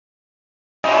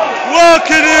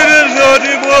walking in a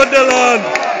bloody wonderland.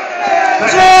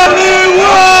 There's only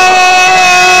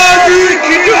one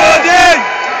Ricky Dudding.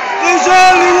 There's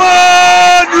only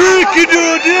one Ricky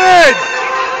Dudding.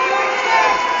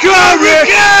 Come on,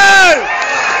 Ricky!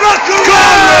 Rock and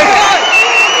roll!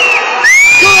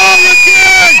 Come on, Ricky!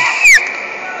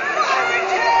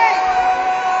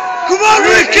 Come on,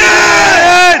 Ricky!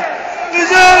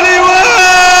 There's only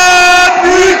one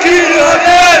Ricky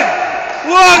Dudding.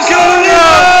 Walk on the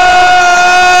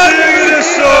singing the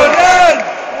song.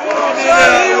 There's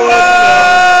only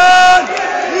one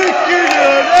Ricky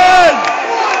Dudding.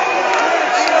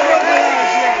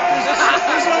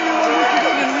 There's only one Ricky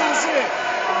Dudding, that's it.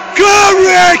 Go,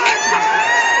 Rick!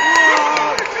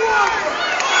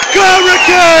 Go,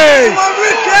 Ricky! Come on,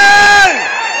 Ricky!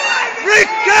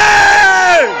 Ricky!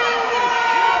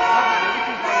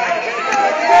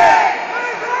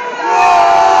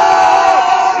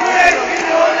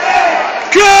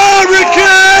 Go,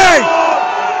 Ricky!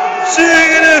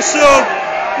 Singing a song,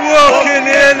 walking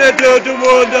in the Dudding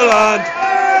wonderland.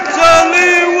 There's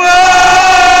only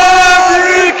one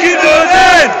Ricky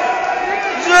Dudding.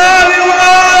 There's only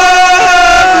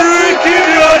one Ricky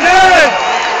Dudding.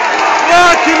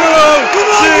 Walking along,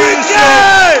 singing a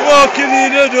song, walking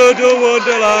in the Dudding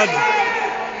wonderland.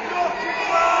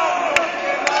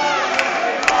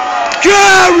 Go,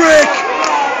 Rick!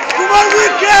 Come on,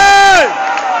 Ricky!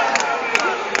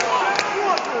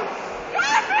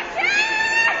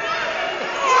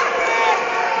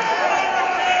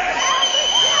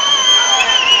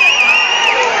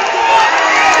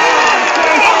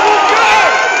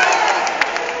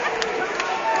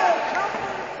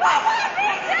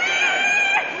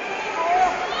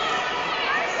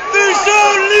 There's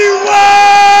only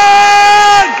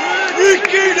one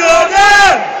Ricky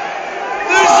Dudding.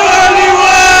 There's only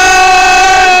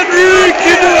one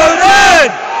Ricky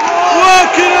Dudding.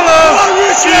 Walking along,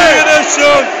 singing a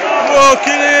song,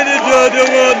 walking in the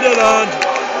Dudding wonderland.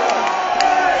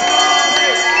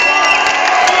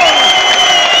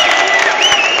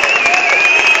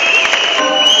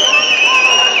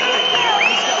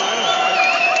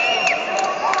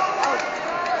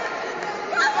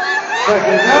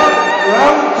 Second out,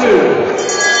 round 2.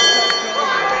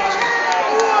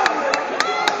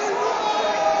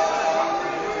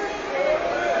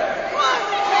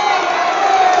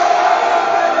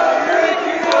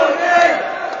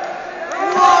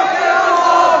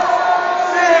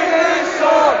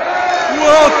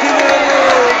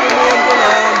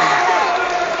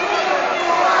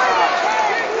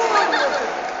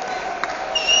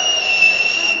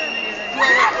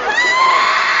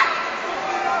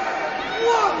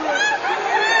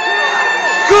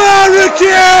 Go on, Ricky!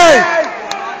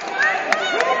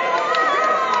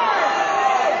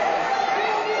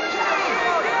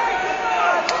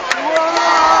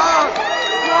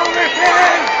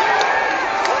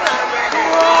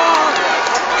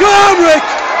 Go on, Rick!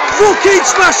 Fucking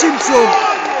smash him, son!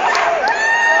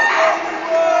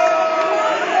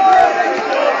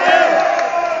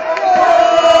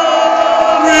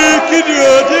 Ricky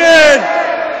Dudding!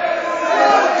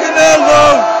 Walking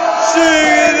along,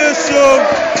 singing a song,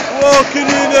 walking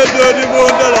in a Dudding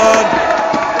wonderland.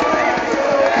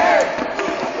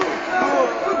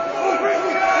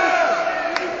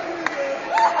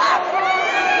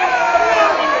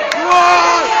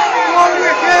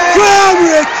 Go on,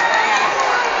 Rick!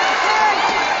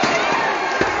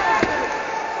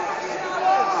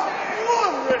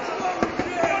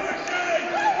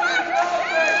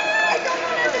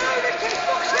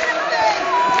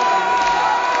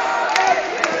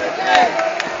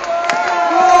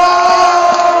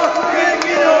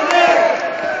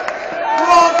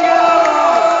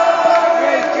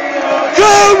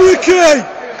 Go, Ricky!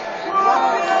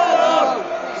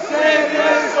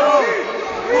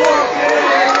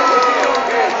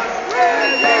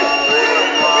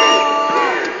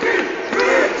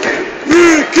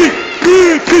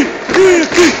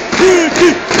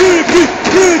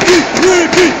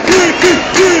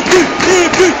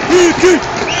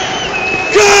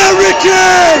 Go, Ricky!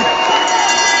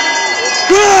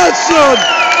 Go on, son!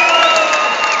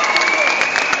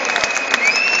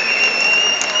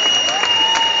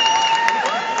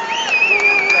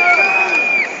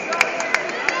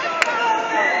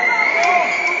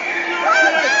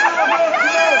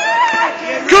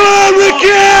 Go on,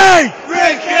 Ricky!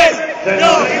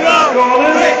 Knock him out!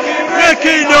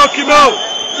 Ricky, knock him out!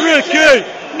 Ricky,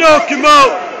 knock him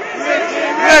out!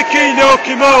 Ricky, knock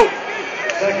him out!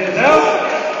 Second out,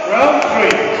 round 3.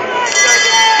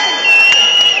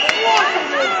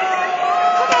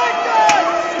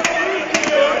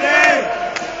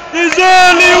 There's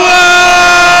only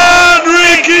one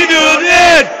Ricky Dudding.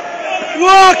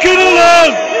 walking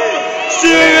along,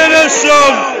 singing a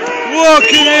song,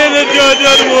 walking in a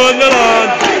dead wonderland.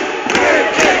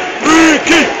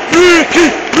 Ricky, Ricky,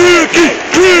 Ricky,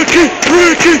 Ricky,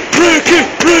 Ricky, Ricky,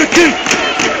 Ricky.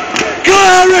 Go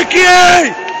on,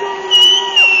 Ricky!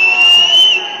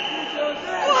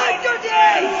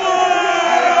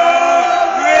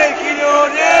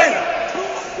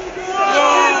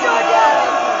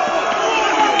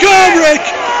 Go on, Rick!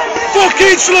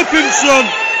 Fucking slip him, son!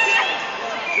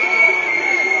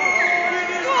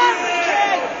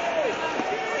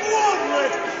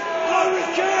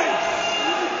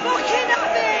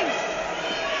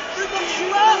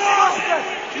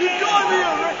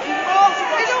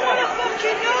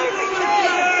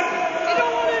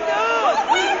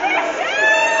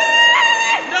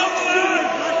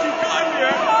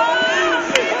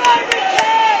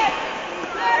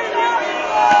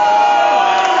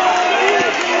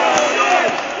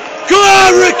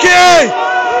 Ricky!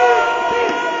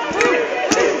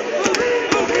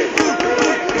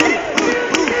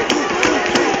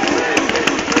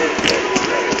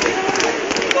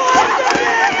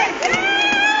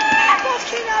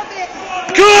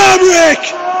 Come on, Rick!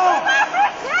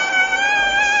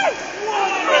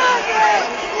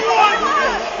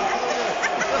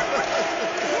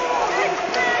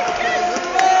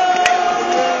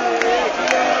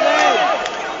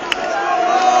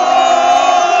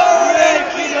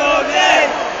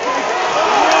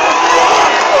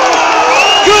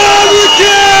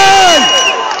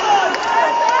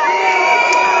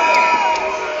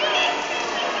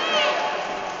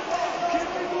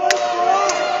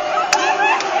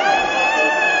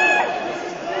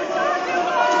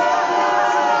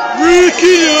 Ricky,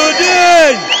 you're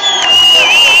dead!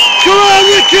 Come on,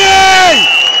 Ricky!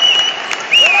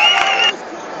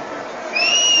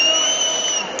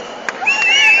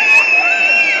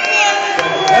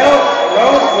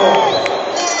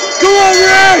 Come on,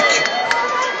 Rick!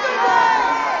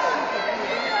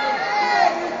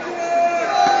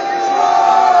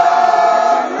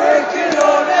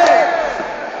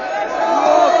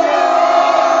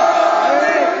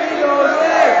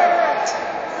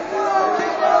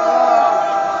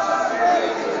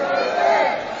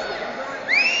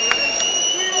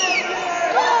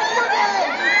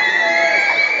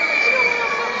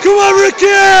 Come on,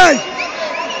 Ricky!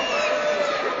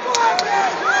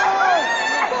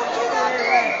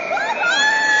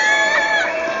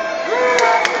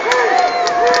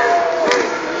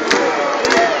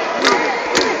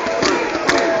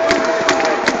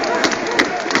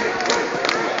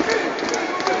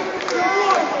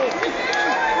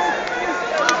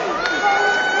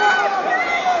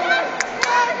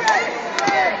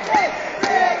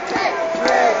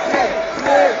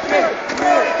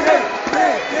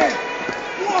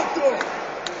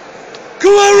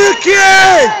 Come on, Ricky!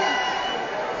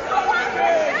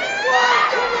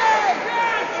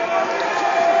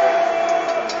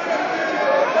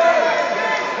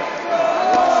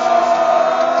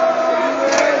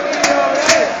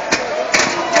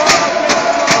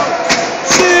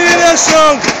 Singing a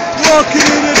song, walking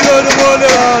in the dirt of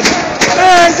wonderland.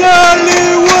 There's only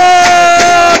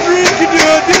one Ricky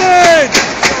Dudding.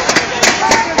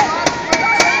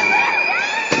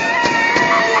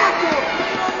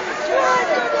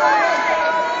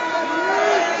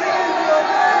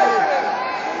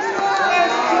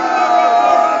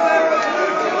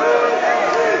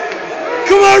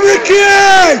 Come on, Ricky!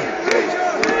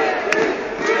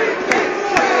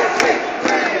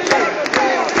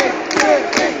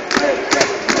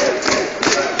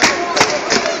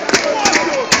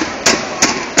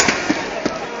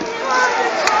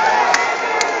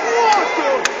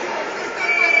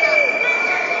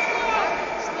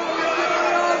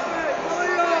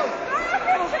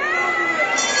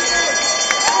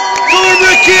 Come on,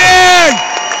 Ricky!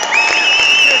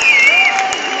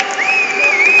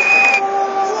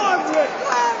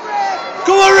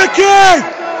 Come on, Ricky!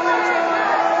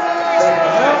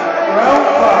 Round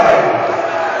 5.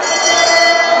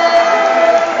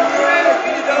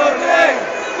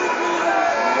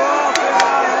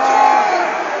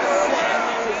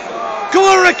 Come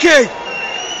on, Ricky!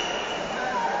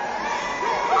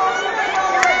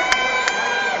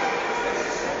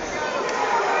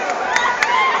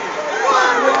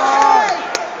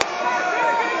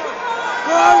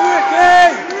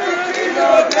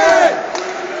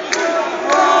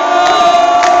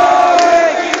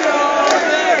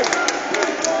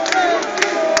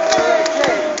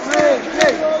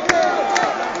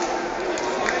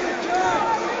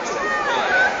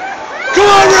 Come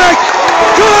on, Rick!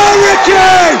 Come on, Ricky!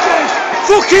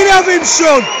 Fucking have him,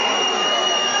 son!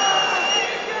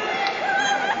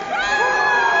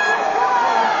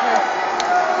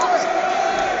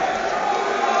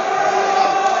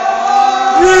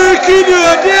 Ricky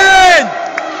dudding!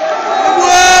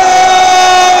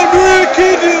 Wow!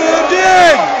 Ricky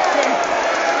dudding!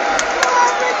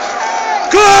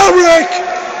 Go Rick!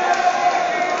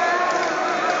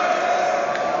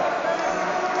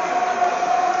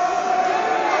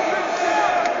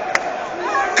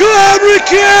 Come on,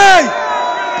 Ricky!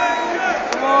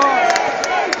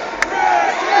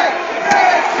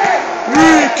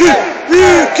 Ricky,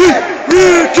 Ricky,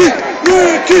 Ricky,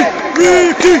 Ricky,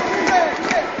 Ricky!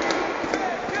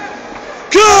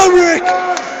 Go, Rick!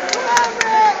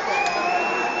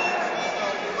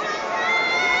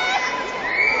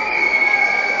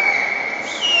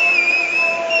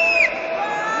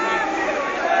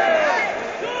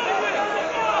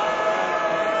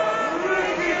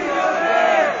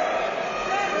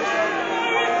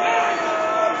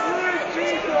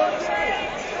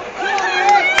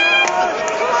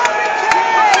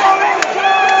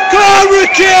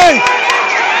 Ricky!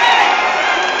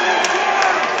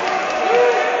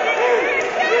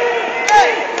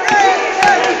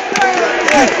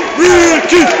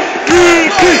 Ricky!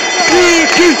 Ricky!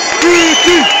 Ricky!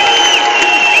 Ricky!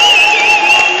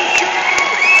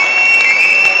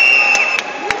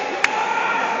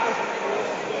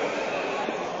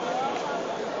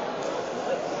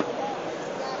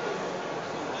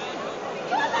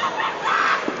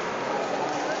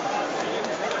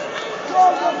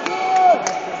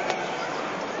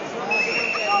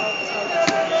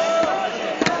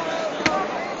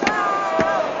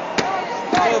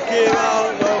 Knock him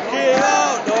out, knock him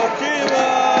out, knock him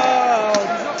out.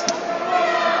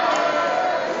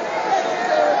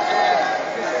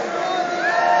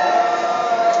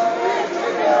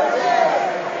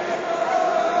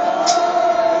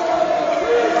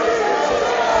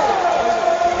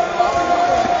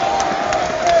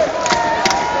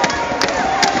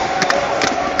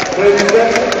 Ladies and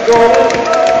gentlemen, Gordon.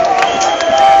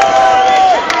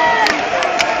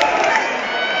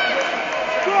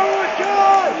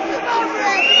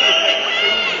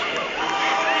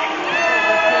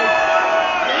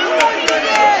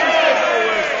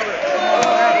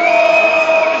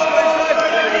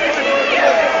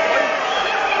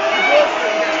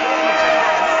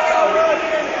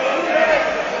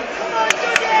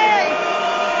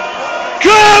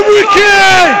 Come, Ricky!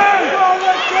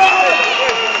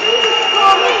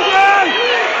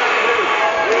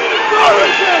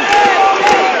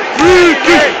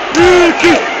 Ricky!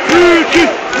 Ricky! Ricky!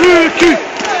 Ricky!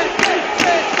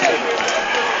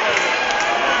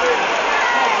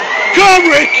 Come,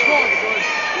 Rick!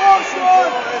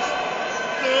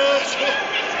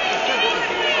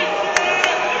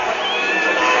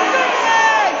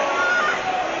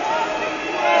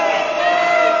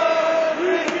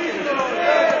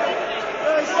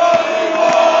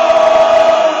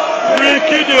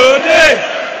 Ricky dudding,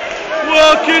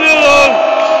 walking along,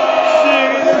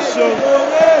 singing a song.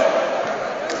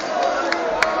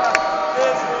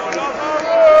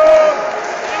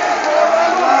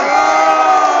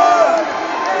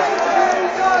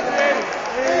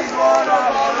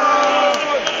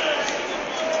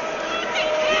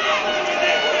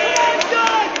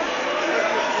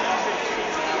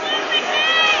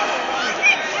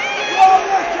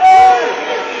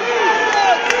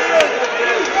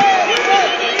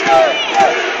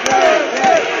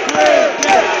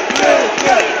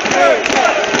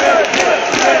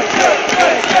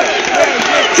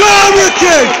 Come,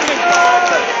 Ricky!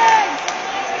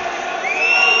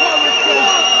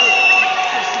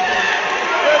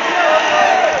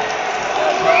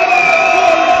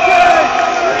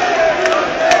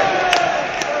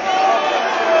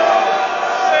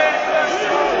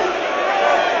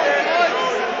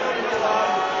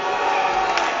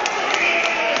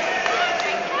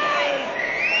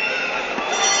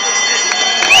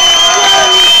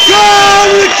 Go,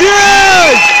 Ricky!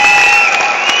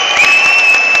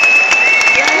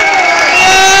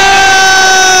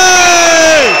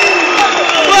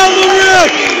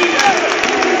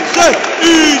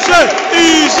 Easy,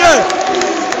 easy.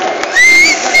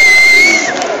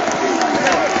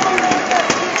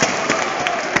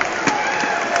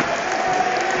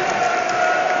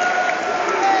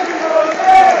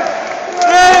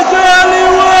 There's only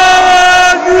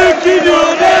one Ricky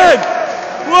dudding,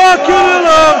 walking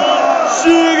along,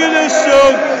 singing a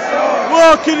song,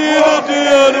 walking in the day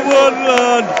of the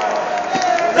wonderland.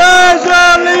 There's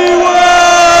only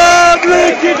one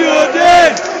Ricky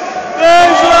dudding.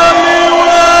 There's only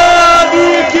one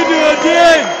Ricky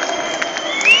dudding.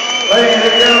 Ladies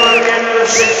and gentlemen, at the end of the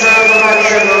 6th round of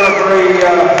action, the referee,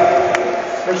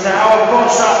 Mr.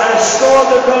 Alpha-Capri has scored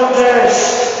the contest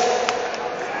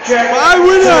My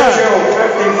winner, Churchill,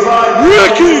 55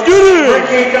 Ricky points. Dudding.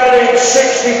 Ricky Dudding,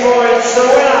 60 points. The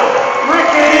winner.